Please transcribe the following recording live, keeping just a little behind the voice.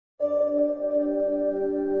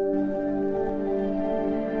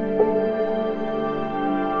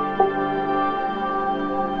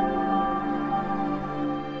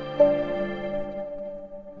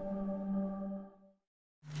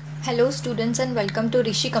Hello students and welcome to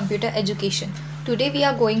Rishi Computer Education. Today we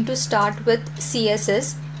are going to start with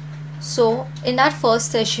CSS. So in our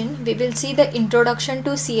first session we will see the introduction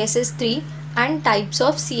to CSS 3 and types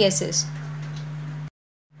of CSS.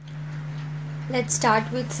 Let's start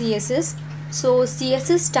with CSS. So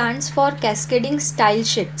CSS stands for Cascading Style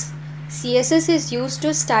Sheets. CSS is used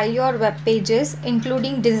to style your web pages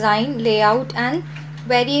including design, layout and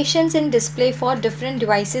variations in display for different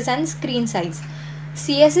devices and screen size.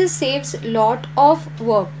 CSS saves lot of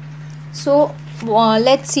work. So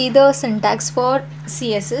let's see the syntax for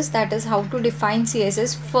CSS, that is how to define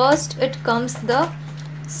CSS. First it comes the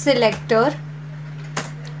selector,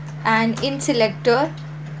 and in selector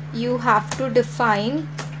you have to define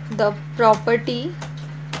the property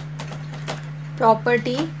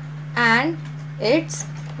and its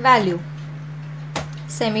value,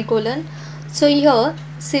 semicolon. So here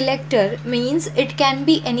selector means it can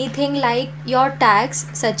be anything like your tags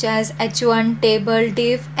such as h1, table,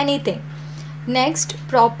 div, anything. Next,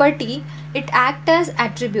 property, it acts as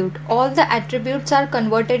attribute. All the attributes are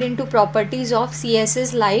converted into properties of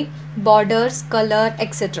CSS like borders, color,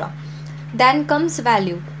 etc. Then comes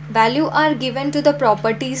value. Value are given to the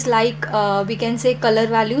properties like we can say color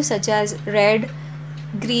value such as red,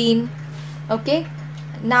 green. Okay,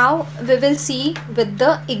 now we will see with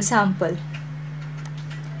the example.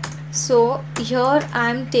 So here I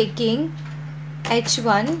am taking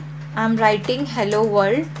h1, I am writing hello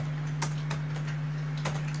world.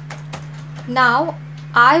 Now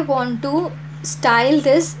I want to style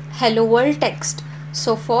this hello world text.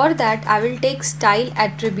 So for that I will take style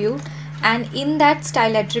attribute, and in that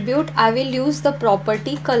style attribute I will use the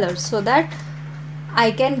property color so that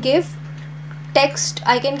I can give text,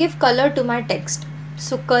 I can give color to my text.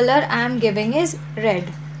 So color I am giving is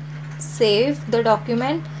red. Save the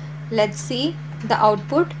document. Let's see the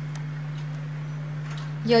output.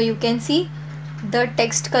 Here you can see the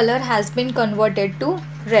text color has been converted to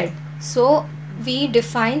red. So we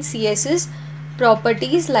define CSS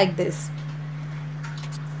properties like this.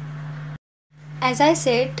 As I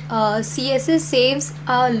said, CSS saves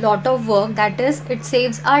a lot of work, that is it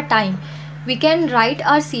saves our time. We can write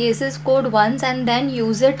our CSS code once and then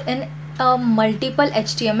use it in multiple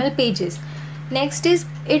HTML pages. Next is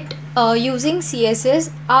it using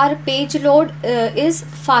CSS our page load is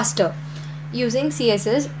faster. Using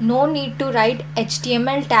CSS no need to write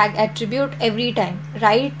HTML tag attribute every time.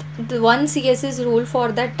 Write the one CSS rule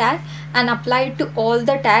for that tag and apply it to all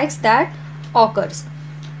the tags that occurs.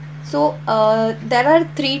 So there are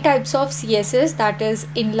three types of CSS, that is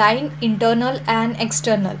inline, internal and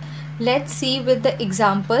external. Let's see with the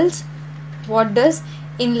examples what does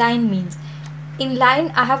inline means.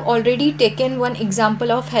 Inline, I have already taken one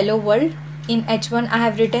example of hello world. In h1 I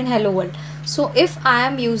have written hello world. So if I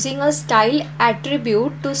am using a style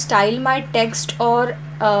attribute to style my text or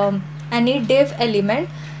any div element,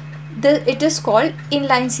 it is called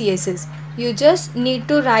inline CSS. You just need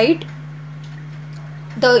to write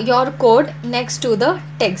your code next to the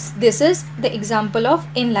text. This is the example of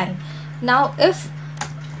inline. Now if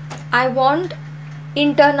I want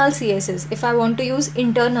internal CSS, if I want to use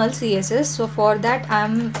internal CSS, so for that I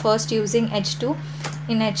am first using h2.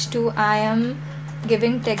 In h2 I am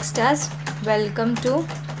giving text as welcome to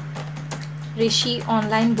Rishi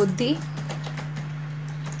Online Buddhi,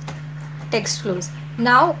 text close.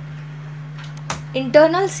 Now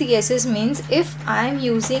internal CSS means if I am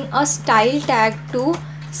using a style tag to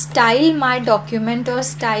style my document or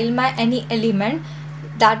style my any element,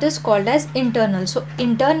 that is called as internal. So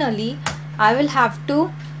internally I will have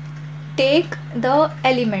to take the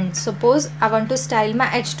element. Suppose I want to style my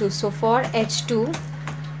h2. So for h2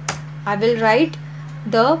 I will write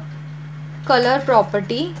the color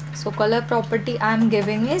property. So color property I am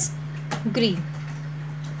giving is green.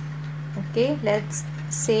 Okay, let's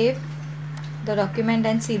save the document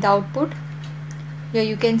and see the output. Here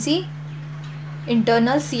you can see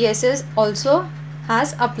internal CSS also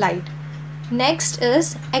has applied. Next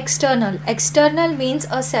is external. External means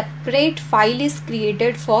a separate file is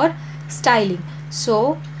created for styling.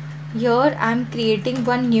 So here I am creating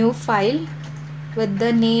one new file with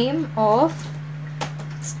the name of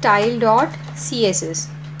style.css.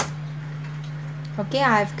 Okay,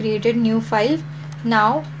 I have created new file.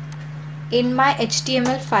 Now in my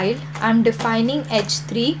HTML file I am defining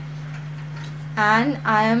h3 and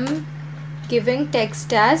I am giving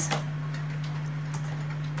text as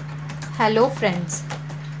hello friends.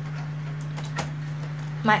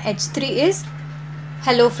 my h3 is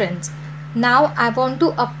hello friends. Now I want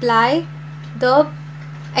to apply the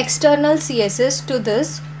external CSS to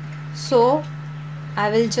this, so I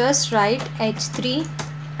will just write h3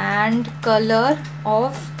 and color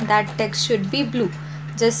of that text should be blue.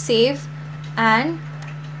 Just save, and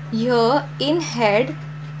here in head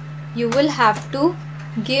you will have to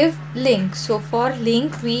give link. So for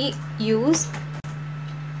link we use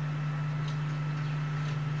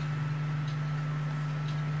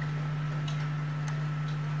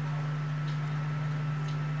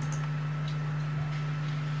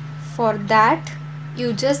for that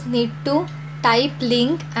you just need to type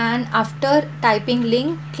link, and after typing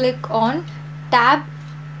link click on tab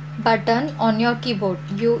button on your keyboard.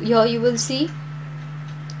 Here you will see.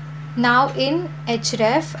 Now in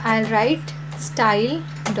href I'll write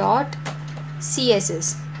style.css.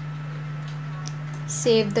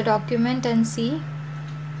 Save the document and see.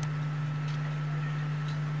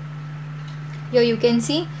 Here you can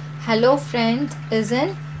see hello friends is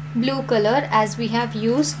in blue color as we have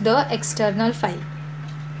used the external file.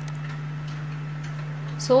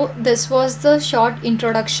 So this was the short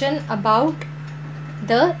introduction about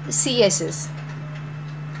the CSS.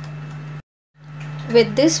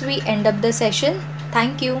 With this we end up the session.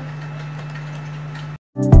 Thank you.